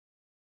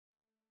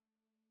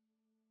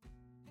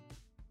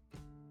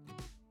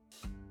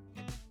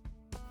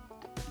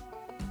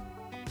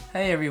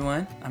Hey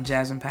everyone, I'm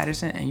Jazman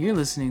Patterson, and you're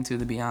listening to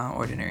the Beyond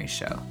Ordinary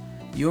Show,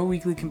 your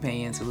weekly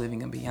companion to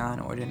living a beyond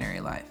ordinary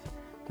life.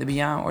 The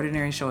Beyond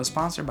Ordinary Show is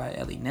sponsored by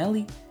Ellie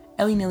Nelly.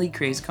 Ellie Nelly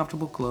creates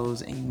comfortable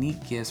clothes and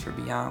unique gifts for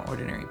beyond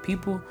ordinary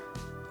people.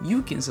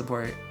 You can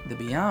support the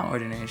Beyond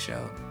Ordinary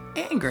Show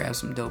and grab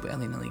some dope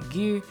Ellie Nelly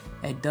gear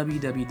at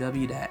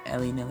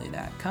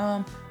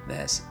www.ellienelly.com.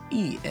 That's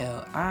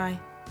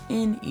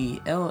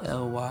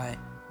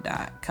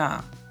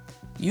ELINELLY.com.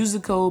 Use the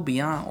code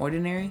Beyond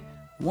Ordinary,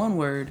 one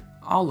word,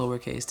 all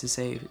lowercase, to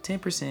save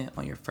 10%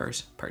 on your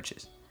first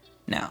purchase.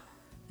 Now,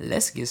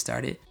 let's get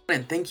started.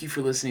 And thank you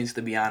for listening to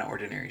the Beyond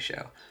Ordinary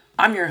Show.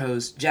 I'm your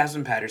host,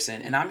 Jazman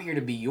Patterson, and I'm here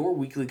to be your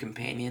weekly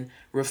companion,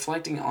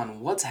 reflecting on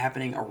what's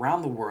happening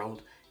around the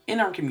world, in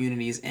our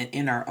communities, and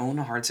in our own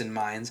hearts and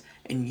minds,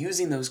 and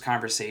using those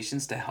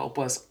conversations to help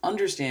us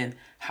understand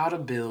how to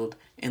build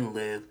and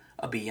live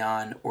a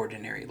beyond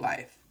ordinary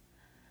life.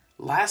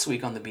 Last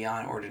week on the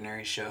Beyond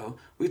Ordinary Show,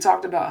 we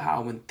talked about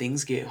how when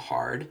things get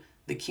hard,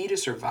 the key to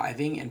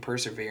surviving and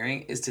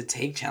persevering is to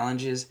take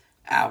challenges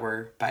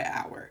hour by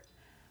hour.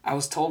 I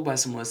was told by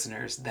some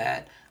listeners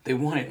that they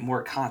wanted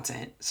more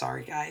content.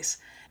 Sorry, guys.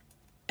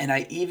 And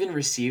I even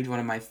received one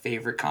of my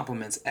favorite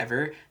compliments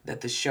ever,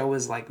 that the show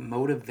is like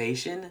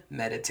motivation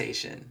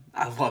meditation.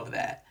 I love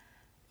that.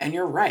 And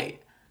you're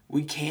right.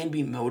 We can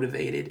be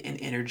motivated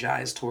and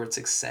energized towards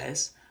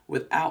success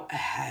without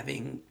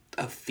having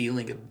a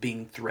feeling of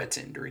being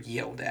threatened or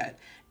yelled at.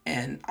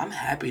 And I'm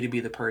happy to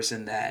be the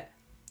person that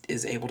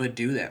is able to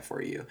do that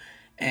for you.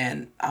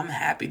 And I'm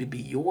happy to be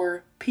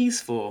your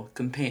peaceful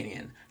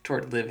companion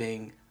toward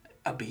living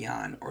a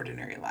beyond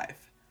ordinary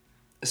life.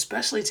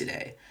 Especially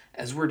today,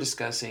 as we're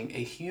discussing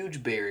a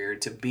huge barrier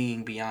to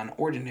being beyond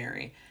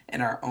ordinary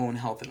in our own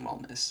health and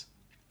wellness.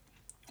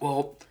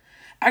 Well,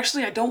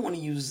 actually, I don't want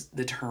to use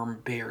the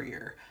term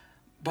barrier,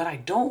 but I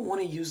don't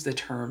want to use the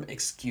term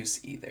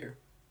excuse either.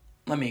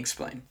 Let me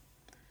explain.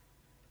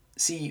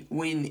 See,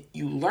 when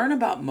you learn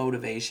about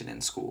motivation in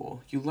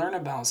school, you learn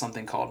about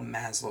something called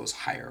Maslow's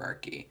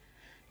hierarchy.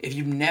 If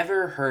you've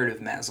never heard of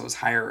Maslow's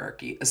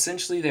hierarchy,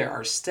 essentially there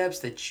are steps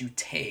that you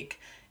take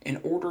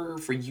in order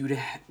for you to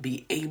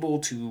be able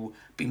to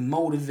be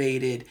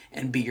motivated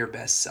and be your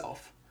best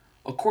self.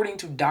 According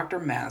to Dr.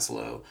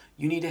 Maslow,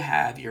 you need to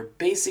have your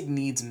basic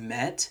needs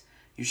met,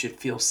 you should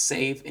feel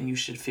safe, and you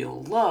should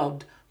feel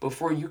loved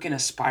before you can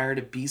aspire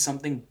to be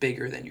something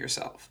bigger than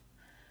yourself.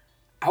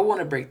 I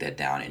want to break that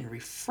down and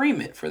reframe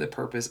it for the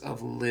purpose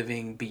of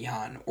living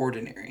beyond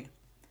ordinary.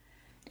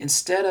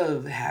 Instead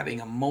of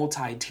having a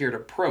multi-tiered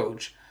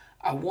approach,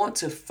 I want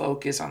to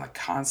focus on the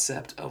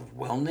concept of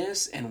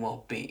wellness and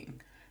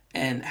well-being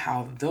and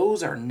how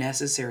those are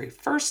necessary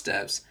first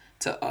steps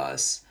to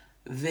us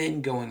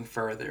then going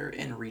further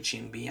and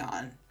reaching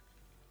beyond.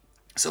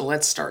 So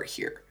let's start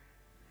here.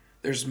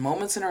 There's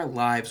moments in our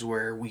lives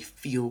where we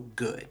feel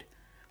good.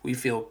 We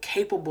feel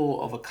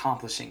capable of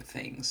accomplishing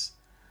things.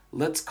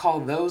 Let's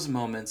call those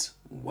moments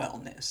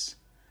wellness.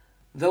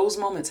 Those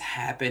moments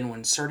happen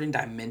when certain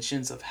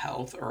dimensions of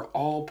health are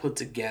all put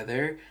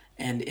together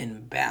and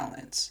in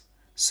balance.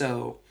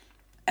 So,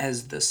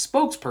 as the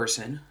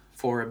spokesperson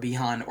for a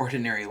beyond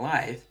ordinary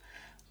life,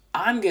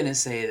 I'm going to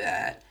say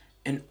that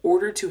in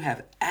order to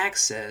have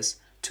access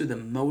to the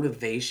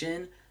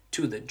motivation,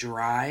 to the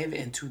drive,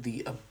 and to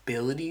the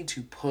ability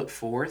to put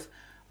forth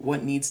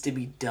what needs to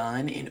be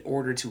done in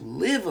order to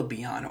live a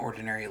beyond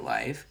ordinary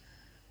life,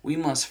 we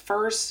must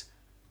first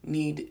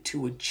need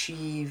to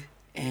achieve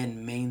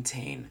and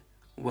maintain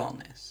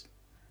wellness.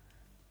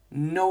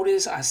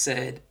 Notice I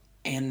said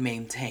and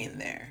maintain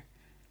there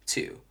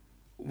too.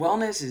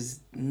 Wellness is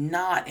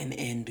not an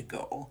end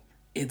goal.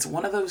 It's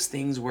one of those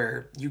things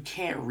where you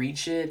can't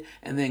reach it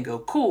and then go,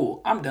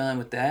 cool, I'm done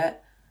with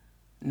that.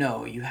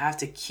 No, you have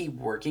to keep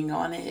working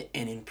on it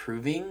and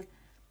improving.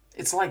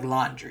 It's like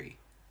laundry.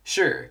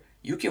 Sure,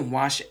 you can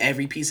wash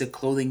every piece of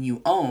clothing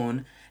you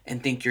own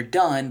and think you're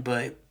done,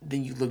 but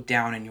then you look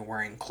down and you're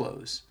wearing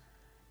clothes.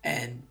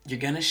 And you're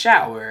going to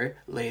shower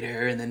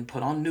later and then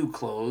put on new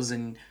clothes,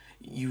 and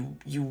you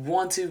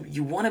want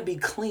to be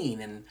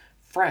clean and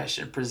fresh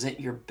and present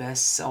your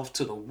best self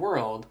to the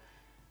world.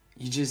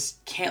 You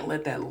just can't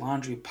let that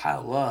laundry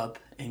pile up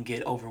and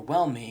get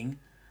overwhelming,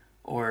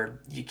 or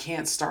you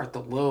can't start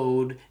the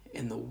load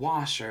in the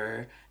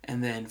washer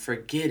and then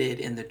forget it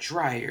in the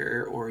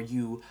dryer, or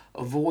you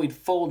avoid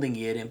folding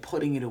it and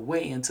putting it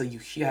away until you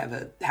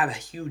have a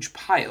huge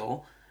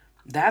pile.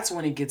 That's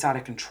when it gets out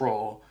of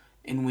control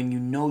and when you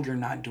know you're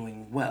not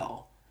doing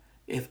well.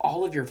 If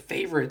all of your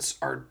favorites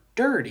are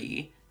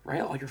dirty, right?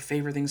 All your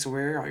favorite things to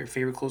wear, all your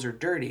favorite clothes are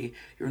dirty,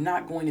 you're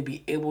not going to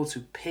be able to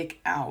pick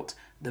out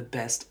the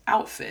best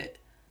outfit.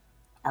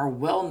 Our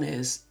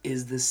wellness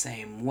is the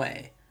same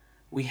way.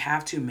 We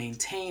have to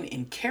maintain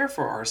and care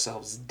for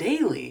ourselves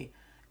daily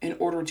in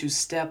order to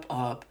step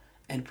up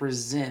and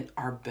present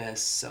our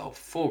best self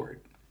forward.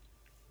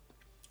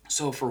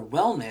 So for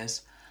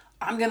wellness,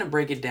 I'm going to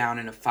break it down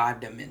into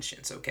 5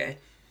 dimensions, okay?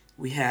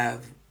 We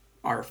have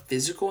our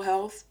physical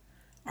health,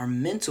 our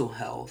mental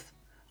health,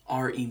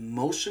 our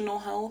emotional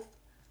health,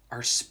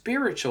 our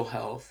spiritual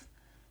health,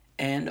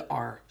 and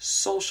our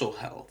social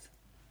health.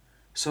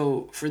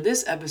 So for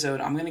this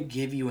episode, I'm going to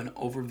give you an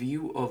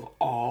overview of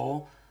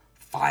all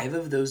 5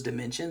 of those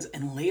dimensions,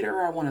 and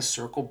later I want to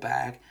circle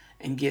back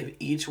and give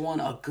each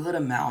one a good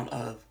amount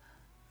of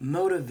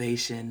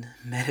motivation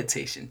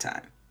meditation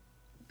time.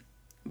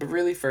 But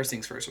really, first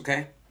things first,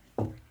 okay?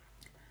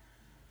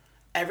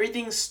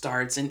 Everything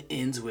starts and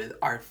ends with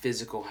our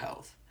physical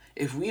health.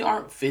 If we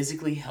aren't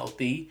physically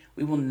healthy,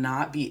 we will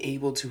not be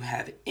able to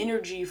have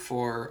energy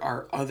for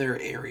our other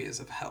areas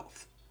of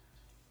health.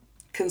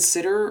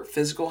 Consider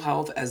physical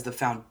health as the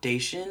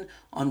foundation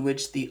on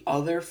which the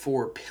other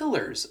 4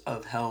 pillars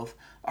of health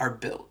are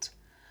built.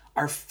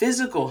 Our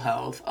physical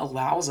health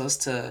allows us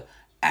to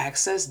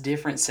access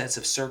different sets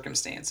of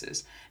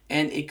circumstances,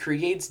 and it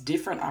creates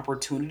different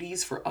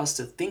opportunities for us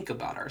to think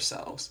about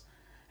ourselves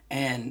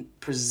and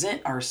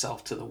present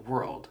ourselves to the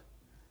world.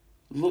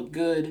 Look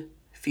good,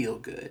 feel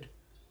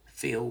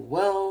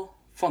well,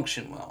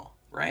 function well,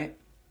 right?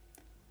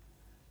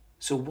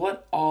 So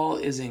what all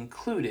is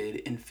included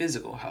in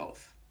physical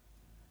health?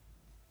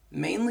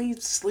 Mainly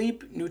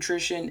sleep,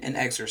 nutrition, and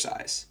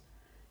exercise.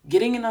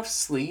 Getting enough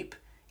sleep,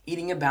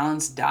 eating a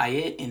balanced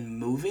diet, and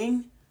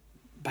moving,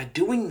 by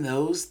doing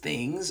those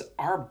things,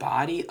 our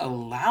body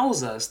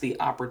allows us the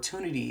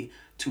opportunity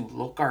to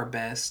look our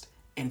best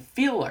and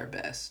feel our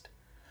best.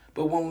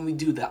 But when we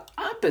do the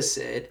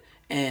opposite,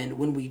 and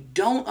when we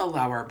don't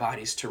allow our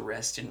bodies to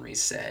rest and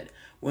reset,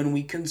 when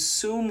we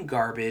consume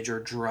garbage or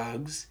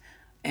drugs,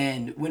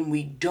 and when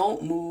we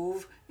don't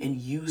move and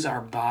use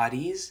our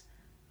bodies,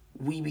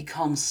 we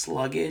become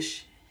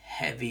sluggish,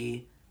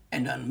 heavy,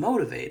 and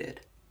unmotivated.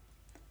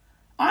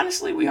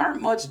 Honestly, we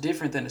aren't much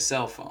different than a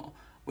cell phone.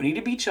 We need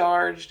to be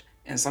charged,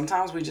 and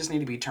sometimes we just need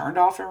to be turned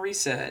off and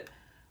reset.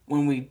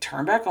 When we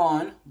turn back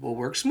on, we'll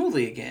work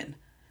smoothly again.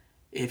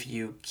 If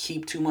you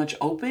keep too much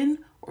open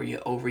or you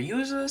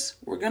overuse us,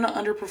 we're going to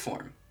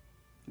underperform.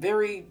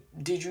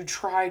 Did you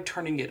try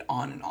turning it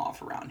on and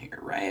off around here,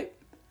 right?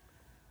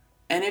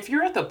 And if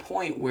you're at the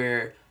point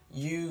where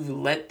you've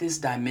let this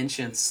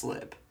dimension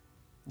slip,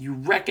 you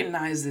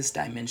recognize this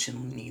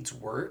dimension needs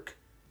work,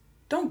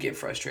 don't get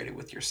frustrated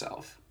with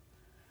yourself.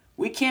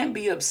 We can't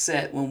be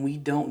upset when we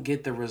don't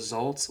get the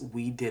results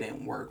we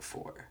didn't work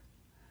for.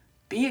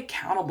 Be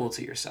accountable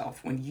to yourself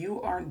when you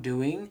aren't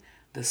doing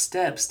the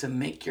steps to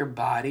make your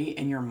body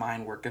and your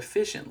mind work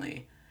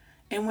efficiently.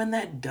 And when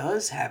that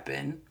does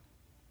happen,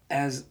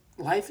 as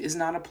life is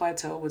not a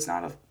plateau, it's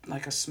not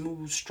like a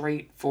smooth,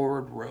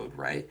 straightforward road,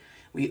 right?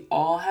 We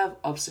all have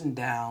ups and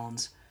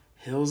downs,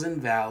 hills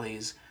and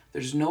valleys.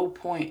 There's no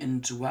point in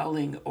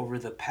dwelling over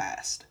the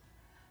past.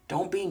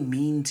 Don't be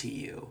mean to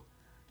you.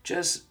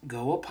 Just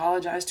go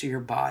apologize to your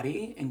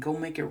body and go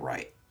make it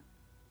right.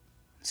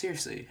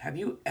 Seriously, have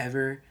you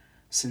ever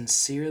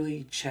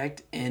sincerely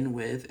checked in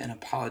with and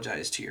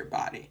apologized to your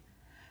body?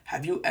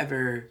 Have you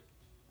ever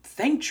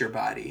thanked your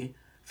body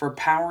for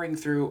powering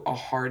through a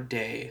hard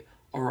day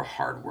or a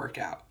hard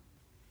workout?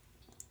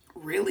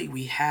 Really,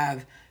 we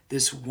have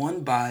this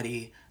one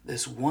body,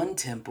 this one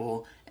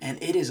temple,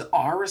 and it is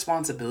our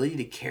responsibility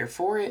to care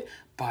for it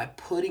by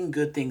putting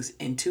good things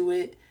into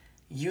it,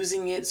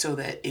 using it so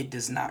that it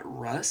does not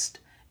rust,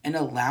 and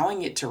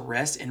allowing it to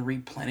rest and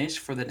replenish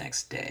for the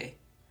next day.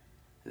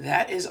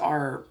 That is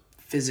our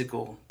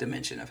physical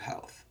dimension of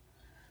health.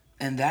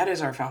 And that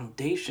is our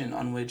foundation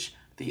on which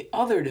the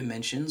other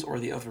dimensions or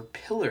the other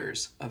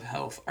pillars of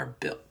health are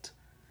built.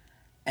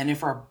 And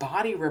if our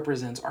body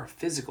represents our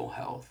physical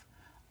health,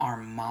 our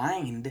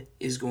mind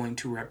is going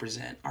to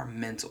represent our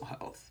mental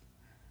health.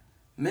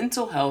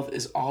 Mental health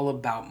is all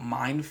about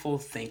mindful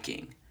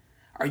thinking.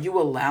 Are you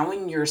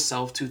allowing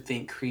yourself to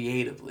think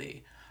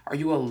creatively? Are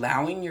you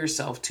allowing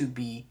yourself to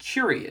be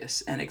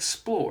curious and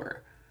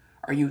explore?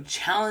 Are you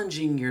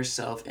challenging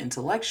yourself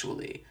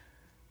intellectually?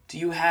 Do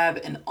you have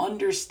an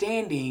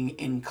understanding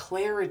and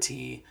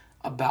clarity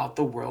about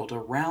the world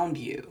around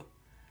you?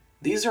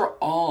 These are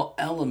all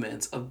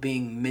elements of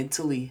being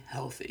mentally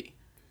healthy.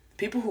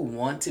 People who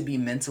want to be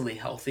mentally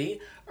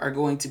healthy are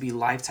going to be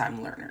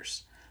lifetime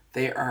learners.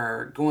 They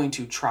are going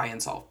to try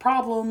and solve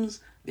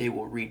problems. They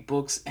will read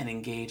books and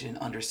engage in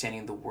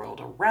understanding the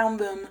world around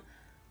them.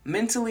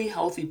 Mentally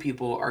healthy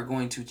people are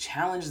going to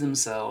challenge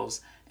themselves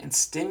and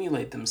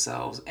stimulate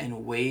themselves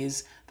in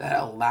ways that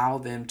allow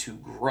them to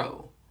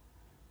grow.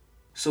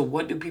 So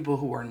what do people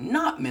who are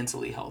not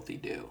mentally healthy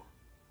do?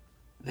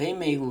 They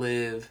may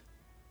live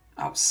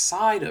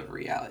outside of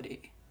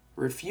reality,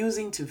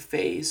 refusing to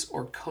face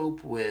or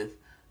cope with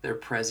their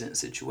present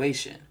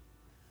situation.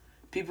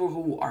 People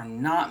who are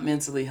not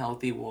mentally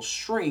healthy will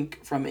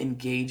shrink from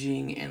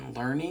engaging and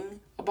learning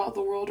about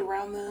the world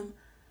around them.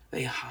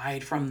 They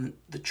hide from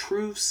the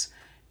truths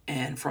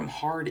and from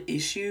hard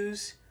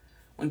issues.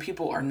 When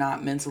people are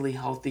not mentally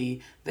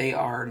healthy, they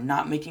are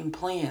not making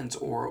plans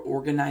or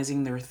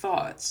organizing their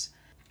thoughts.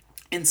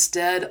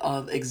 Instead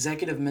of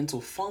executive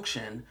mental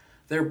function,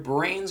 their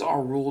brains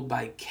are ruled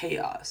by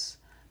chaos.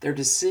 Their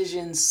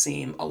decisions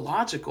seem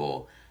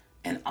illogical,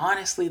 and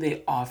honestly,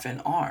 they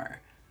often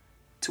are.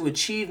 To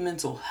achieve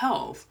mental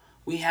health,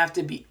 We have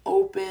to be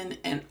open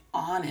and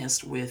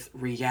honest with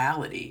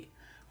reality.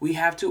 We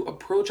have to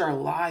approach our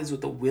lives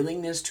with a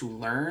willingness to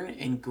learn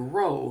and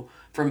grow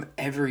from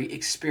every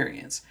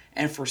experience.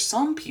 And for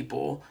some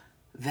people,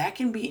 that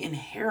can be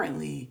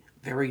inherently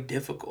very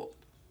difficult.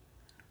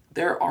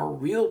 There are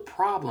real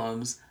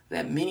problems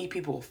that many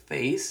people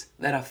face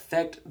that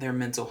affect their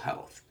mental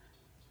health: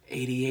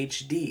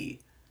 ADHD,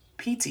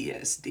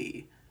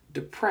 PTSD,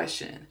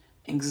 depression,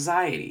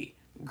 anxiety,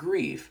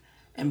 grief,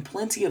 and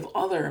plenty of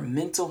other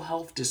mental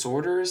health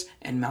disorders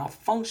and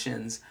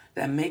malfunctions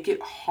that make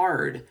it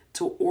hard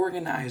to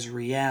organize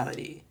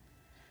reality.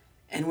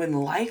 And when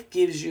life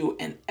gives you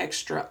an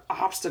extra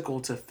obstacle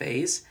to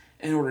face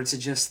in order to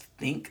just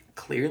think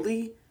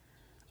clearly,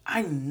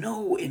 I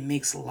know it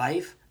makes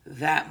life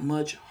that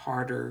much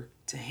harder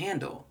to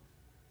handle.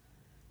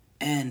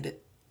 And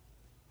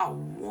I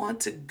want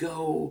to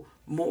go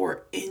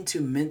more into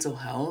mental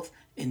health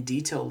in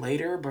detail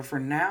later, but for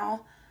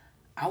now,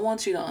 I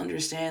want you to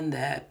understand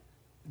that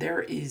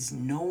there is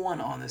no one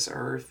on this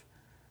earth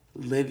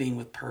living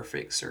with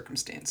perfect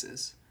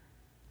circumstances.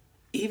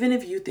 Even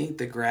if you think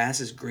the grass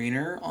is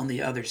greener on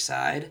the other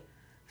side,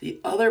 the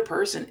other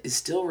person is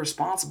still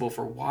responsible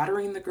for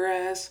watering the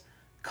grass,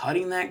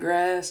 cutting that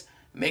grass,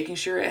 making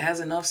sure it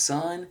has enough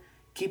sun,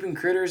 keeping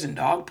critters and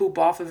dog poop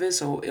off of it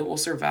so it will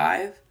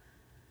survive.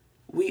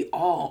 We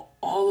all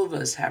of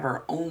us have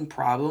our own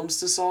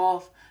problems to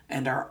solve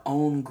and our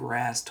own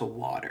grass to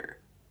water.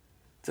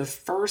 The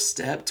first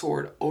step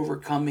toward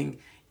overcoming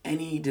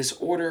any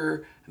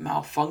disorder,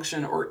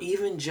 malfunction, or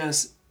even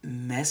just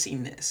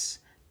messiness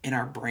in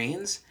our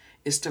brains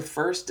is to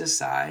first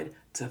decide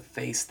to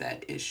face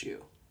that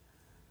issue.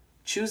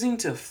 Choosing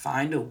to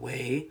find a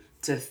way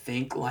to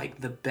think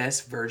like the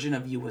best version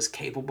of you was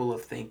capable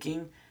of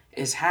thinking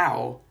is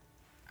how,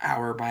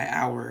 hour by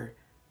hour,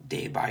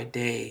 day by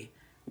day,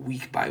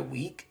 week by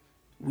week,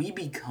 we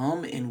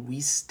become and we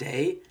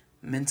stay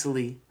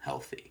mentally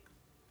healthy.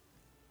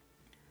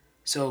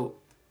 So,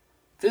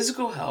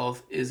 physical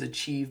health is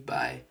achieved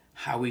by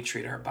how we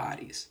treat our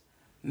bodies.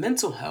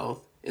 Mental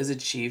health is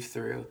achieved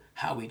through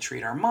how we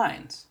treat our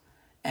minds.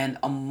 And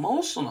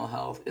emotional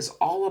health is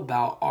all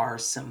about our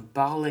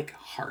symbolic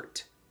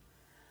heart.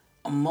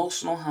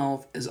 Emotional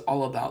health is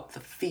all about the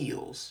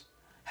feels,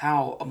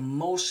 how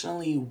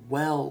emotionally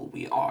well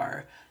we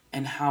are,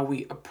 and how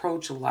we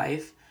approach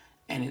life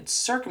and its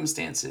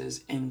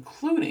circumstances,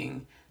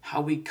 including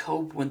how we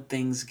cope when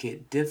things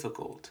get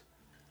difficult.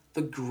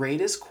 The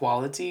greatest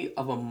quality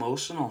of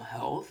emotional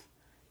health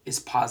is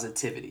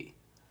positivity.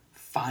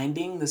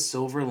 Finding the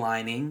silver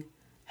lining,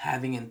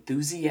 having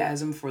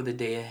enthusiasm for the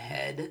day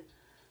ahead,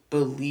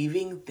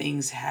 believing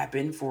things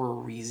happen for a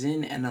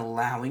reason and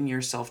allowing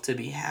yourself to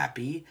be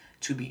happy,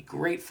 to be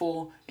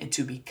grateful, and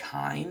to be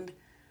kind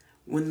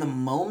when the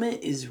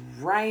moment is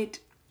right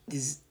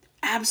is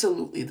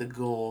absolutely the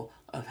goal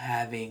of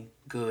having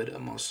good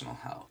emotional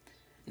health.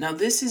 Now,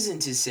 this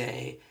isn't to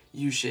say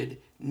you should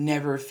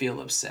never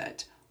feel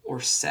upset or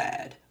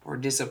sad or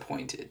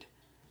disappointed.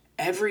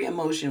 Every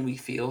emotion we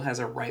feel has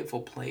a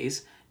rightful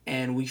place,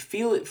 and we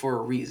feel it for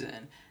a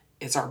reason.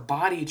 It's our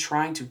body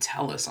trying to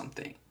tell us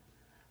something.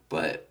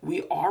 But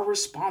we are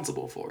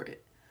responsible for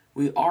it.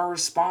 We are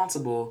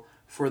responsible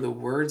for the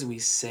words we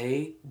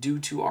say due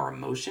to our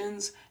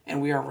emotions,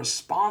 and we are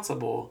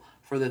responsible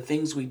for the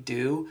things we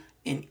do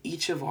in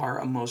each of our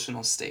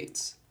emotional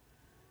states.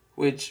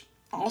 Which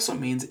also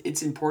means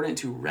it's important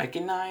to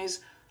recognize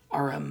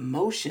our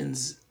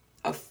emotions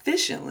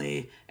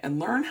efficiently and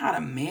learn how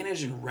to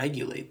manage and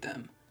regulate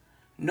them.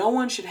 No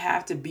one should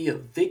have to be a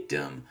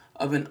victim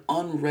of an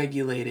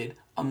unregulated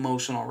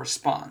emotional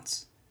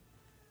response.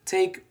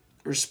 Take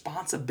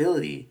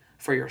responsibility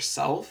for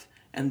yourself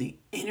and the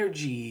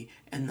energy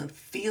and the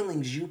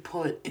feelings you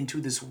put into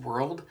this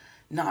world,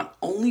 not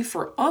only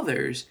for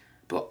others,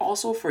 but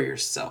also for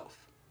yourself.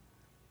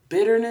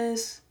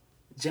 Bitterness,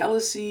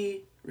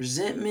 jealousy,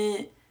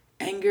 resentment,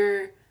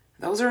 anger,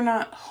 those are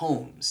not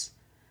homes.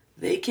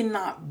 They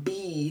cannot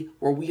be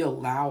where we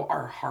allow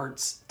our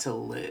hearts to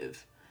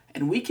live.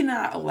 And we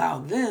cannot allow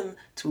them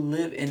to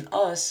live in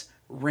us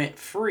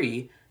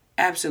rent-free.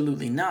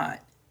 Absolutely not.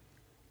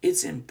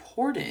 It's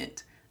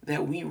important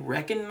that we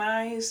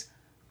recognize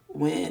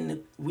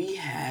when we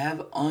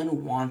have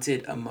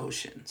unwanted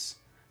emotions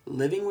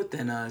living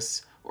within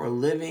us or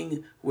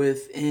living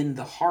within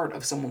the heart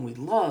of someone we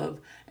love,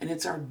 and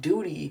it's our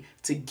duty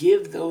to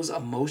give those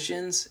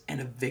emotions an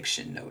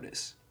eviction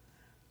notice.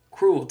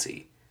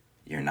 Cruelty,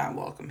 you're not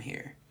welcome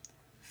here.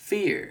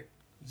 Fear,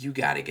 you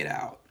gotta get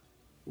out.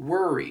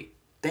 Worry,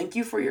 thank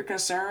you for your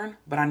concern,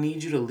 but I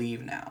need you to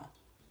leave now.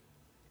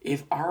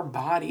 If our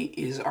body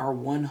is our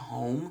one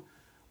home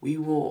we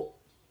will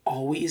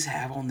always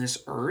have on this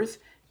earth,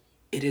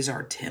 it is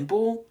our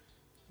temple,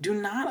 do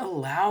not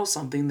allow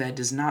something that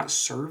does not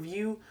serve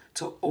you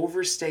to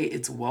overstay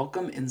its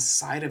welcome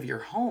inside of your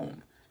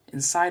home,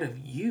 inside of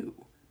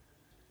you.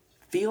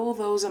 Feel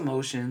those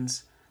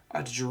emotions,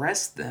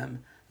 address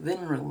them,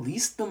 then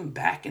release them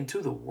back into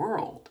the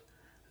world.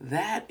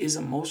 That is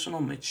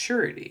emotional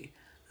maturity.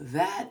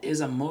 That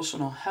is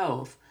emotional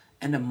health,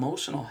 and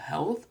emotional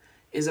health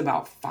is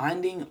about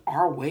finding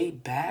our way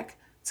back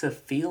to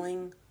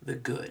feeling the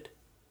good.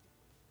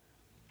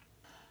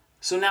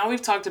 So now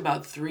we've talked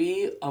about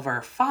 3 of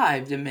our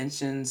 5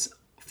 dimensions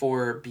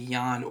for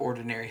beyond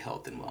ordinary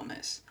health and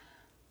wellness.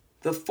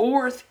 The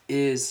 4th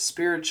is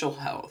spiritual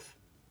health.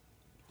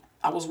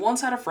 I was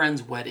once at a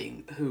friend's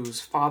wedding whose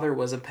father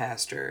was a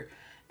pastor,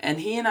 and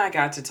he and I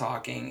got to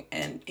talking,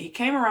 and he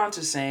came around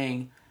to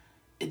saying,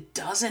 it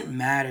doesn't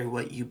matter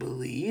what you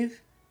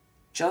believe,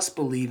 just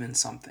believe in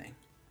something.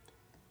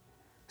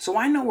 So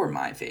I know where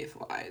my faith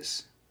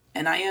lies,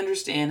 and I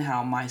understand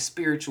how my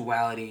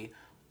spirituality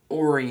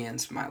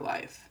orients my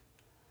life.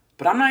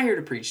 But I'm not here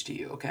to preach to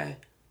you, okay?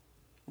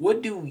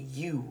 What do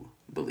you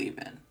believe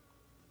in?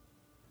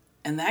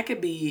 And that could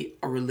be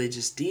a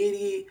religious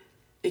deity,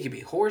 it could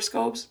be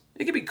horoscopes,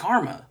 it could be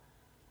karma.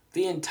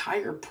 The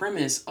entire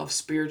premise of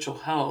spiritual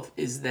health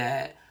is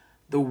that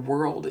the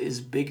world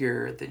is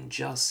bigger than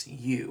just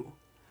you.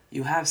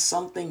 You have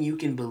something you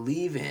can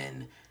believe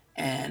in,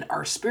 and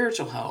our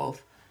spiritual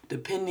health,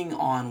 depending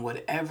on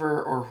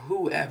whatever or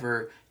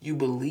whoever you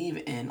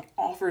believe in,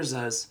 offers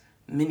us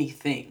many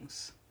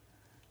things.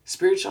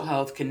 Spiritual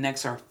health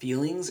connects our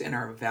feelings and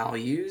our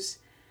values.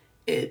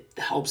 It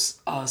helps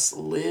us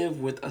live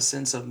with a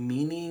sense of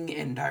meaning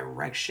and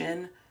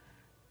direction.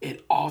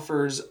 It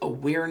offers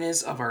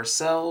awareness of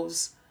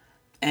ourselves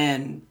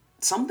and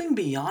something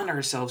beyond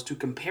ourselves to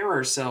compare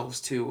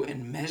ourselves to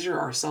and measure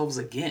ourselves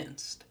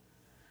against.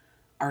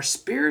 Our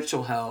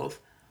spiritual health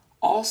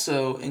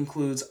also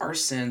includes our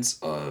sense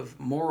of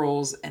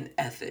morals and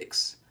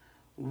ethics.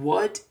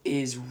 What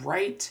is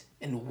right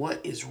and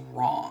what is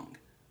wrong?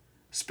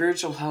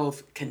 Spiritual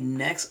health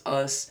connects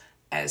us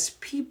as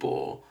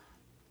people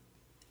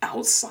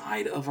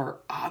outside of our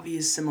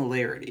obvious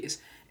similarities.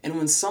 And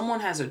when someone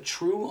has a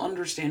true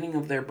understanding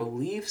of their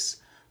beliefs,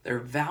 their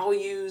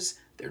values,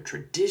 their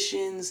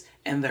traditions,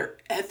 and their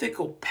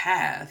ethical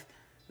path,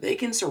 they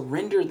can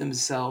surrender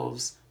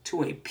themselves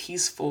to a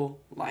peaceful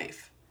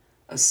life.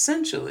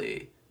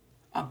 Essentially,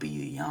 a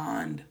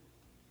beyond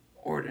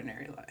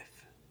ordinary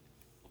life.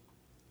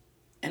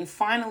 And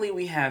finally,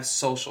 we have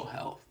social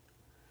health.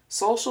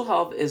 Social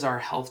health is our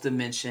health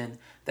dimension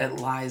that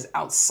lies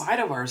outside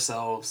of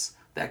ourselves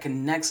that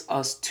connects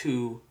us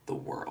to the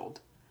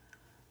world.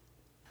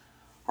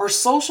 Our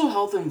social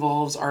health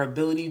involves our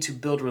ability to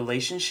build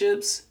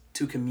relationships,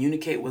 to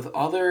communicate with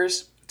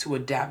others, to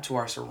adapt to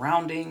our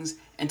surroundings,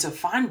 and to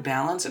find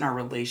balance in our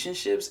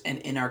relationships and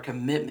in our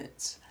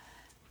commitments.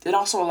 It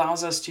also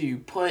allows us to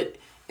put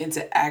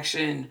into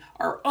action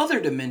our other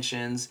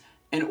dimensions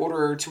in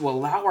order to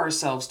allow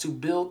ourselves to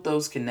build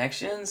those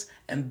connections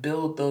and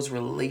build those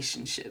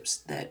relationships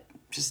that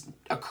just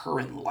occur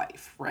in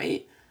life,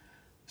 right?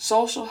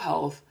 Social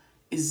health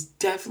is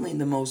definitely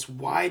the most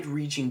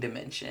wide-reaching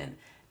dimension,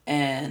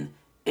 and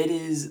it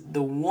is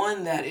the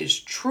one that is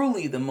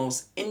truly the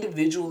most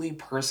individually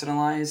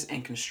personalized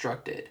and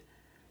constructed.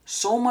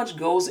 So much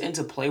goes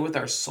into play with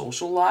our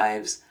social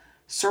lives.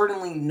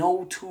 Certainly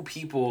no 2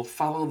 people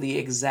follow the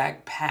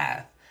exact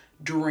path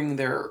during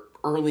their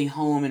early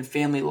home and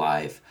family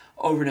life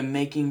over to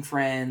making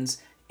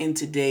friends,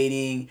 into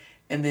dating,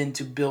 and then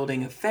to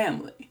building a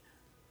family.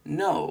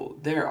 No,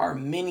 there are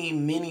many,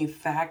 many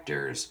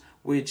factors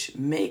which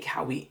make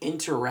how we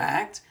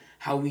interact,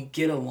 how we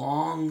get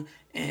along,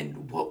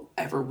 and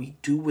whatever we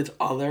do with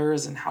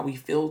others and how we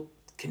feel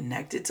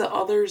connected to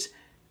others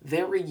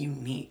very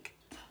unique.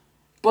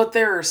 But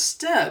there are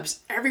steps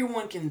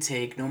everyone can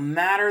take, no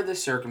matter the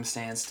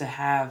circumstance, to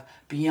have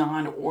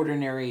beyond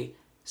ordinary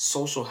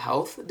social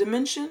health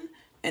dimension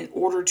in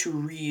order to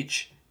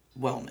reach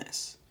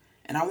wellness.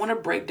 And I want to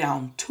break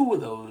down 2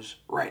 of those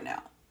right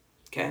now.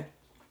 Okay?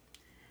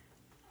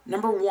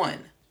 Number 1,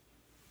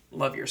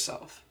 love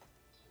yourself.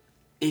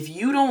 If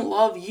you don't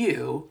love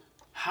you,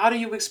 how do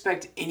you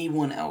expect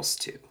anyone else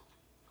to?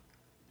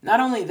 Not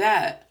only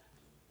that,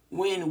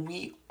 when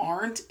we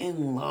aren't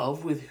in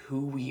love with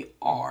who we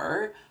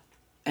are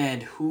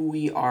and who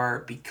we are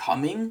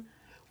becoming,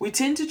 we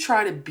tend to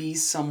try to be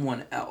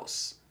someone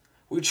else.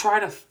 We try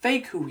to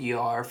fake who we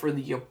are for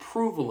the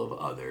approval of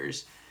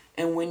others.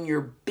 And when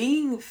you're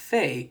being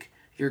fake,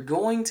 you're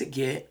going to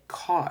get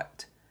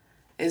caught.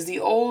 As the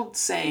old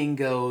saying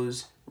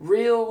goes,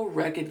 real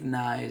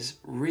recognize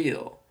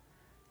real.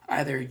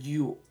 Either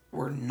you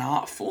were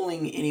not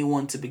fooling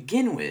anyone to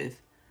begin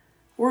with,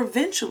 or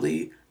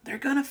eventually they're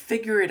going to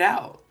figure it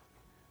out.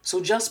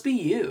 So just be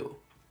you.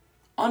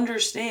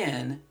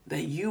 Understand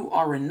that you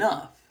are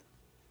enough.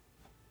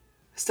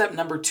 Step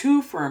number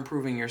 2 for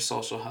improving your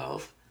social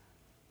health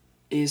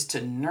is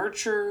to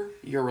nurture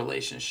your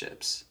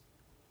relationships.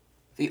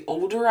 The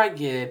older I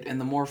get and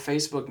the more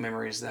Facebook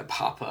memories that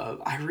pop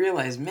up, I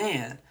realize,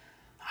 man,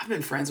 I've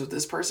been friends with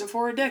this person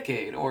for a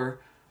decade, or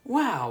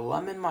wow,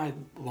 I'm in my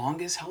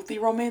longest healthy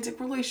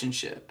romantic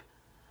relationship.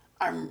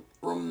 I'm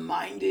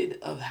reminded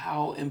of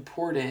how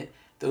important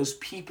those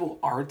people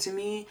are to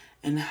me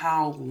and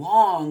how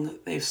long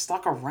they've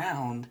stuck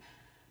around,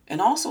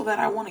 and also that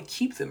I want to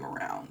keep them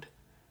around.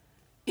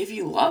 If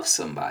you love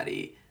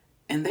somebody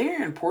and they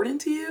are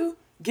important to you,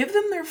 Give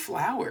them their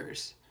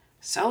flowers.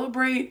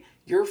 Celebrate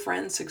your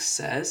friend's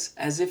success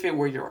as if it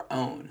were your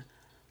own.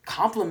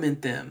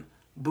 Compliment them.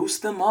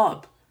 Boost them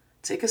up.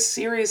 Take a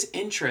serious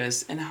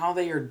interest in how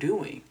they are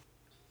doing.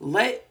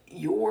 Let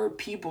your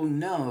people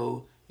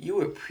know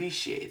you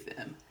appreciate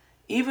them.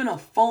 Even a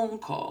phone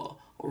call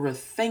or a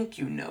thank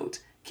you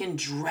note can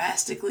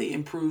drastically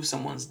improve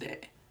someone's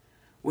day.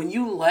 When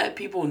you let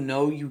people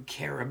know you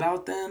care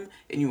about them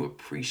and you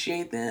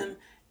appreciate them,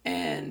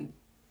 and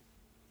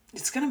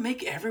it's going to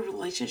make every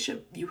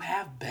relationship you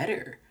have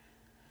better.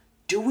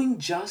 Doing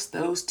just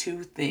those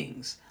two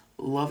things,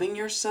 loving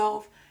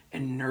yourself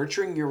and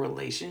nurturing your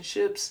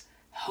relationships,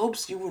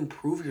 helps you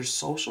improve your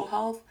social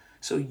health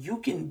so you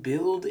can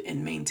build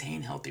and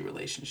maintain healthy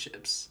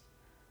relationships.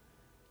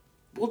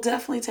 We'll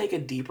definitely take a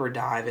deeper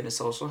dive into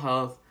social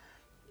health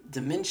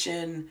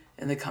dimension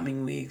in the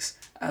coming weeks,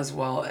 as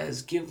well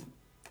as give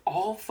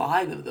all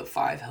 5 of the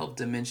 5 health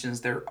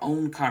dimensions their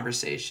own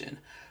conversation.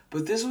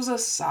 But this was a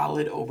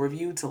solid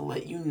overview to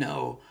let you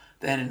know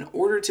that in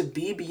order to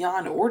be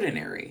beyond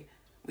ordinary,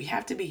 we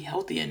have to be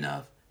healthy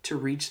enough to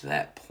reach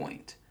that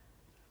point.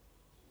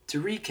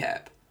 To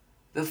recap,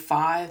 the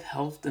 5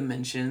 health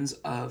dimensions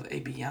of a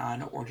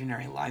beyond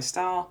ordinary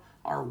lifestyle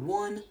are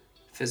 1.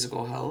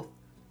 Physical health,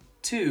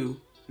 2.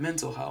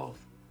 Mental health,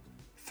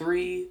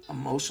 3.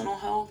 Emotional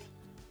health,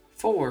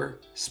 4.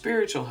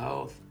 Spiritual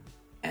health,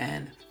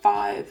 and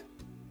 5.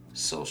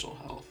 Social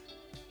health.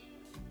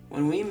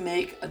 When we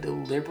make a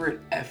deliberate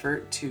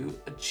effort to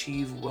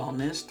achieve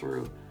wellness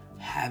through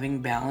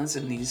having balance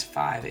in these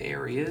 5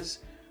 areas,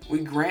 we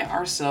grant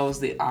ourselves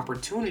the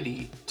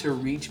opportunity to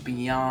reach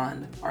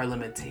beyond our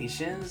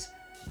limitations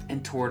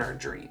and toward our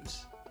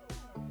dreams.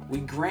 We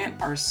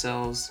grant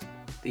ourselves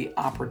the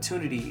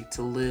opportunity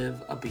to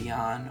live a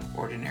beyond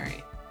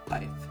ordinary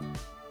life.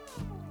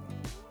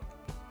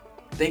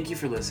 Thank you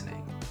for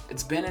listening.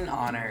 It's been an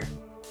honor.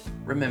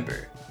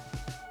 Remember,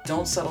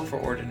 don't settle for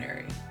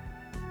ordinary.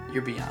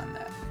 You're beyond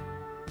that.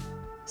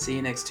 See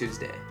you next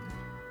Tuesday.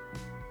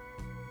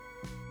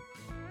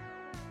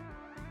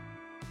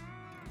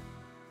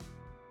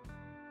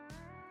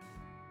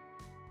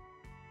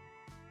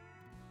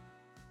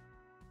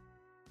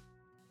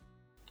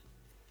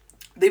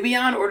 The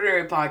Beyond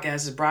Ordinary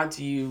podcast is brought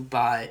to you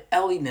by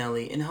Ellie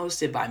Nelly and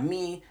hosted by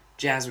me,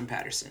 Jazman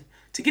Patterson.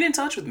 To get in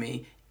touch with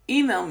me,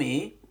 email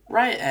me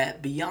right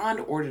at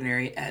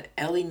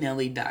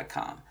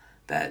beyondordinary@ellienelly.com.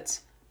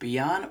 That's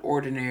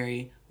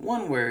beyondordinary,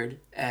 one word,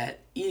 at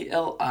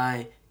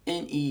ELINELLY.com.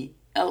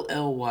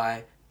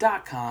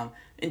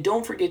 And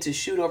don't forget to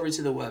shoot over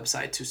to the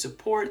website to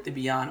support the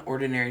Beyond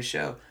Ordinary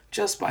show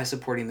just by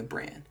supporting the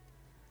brand.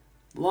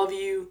 Love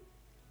you.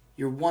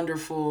 You're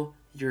wonderful.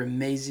 You're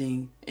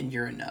amazing. And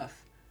you're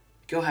enough.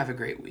 Go have a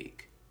great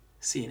week.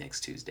 See you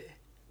next Tuesday.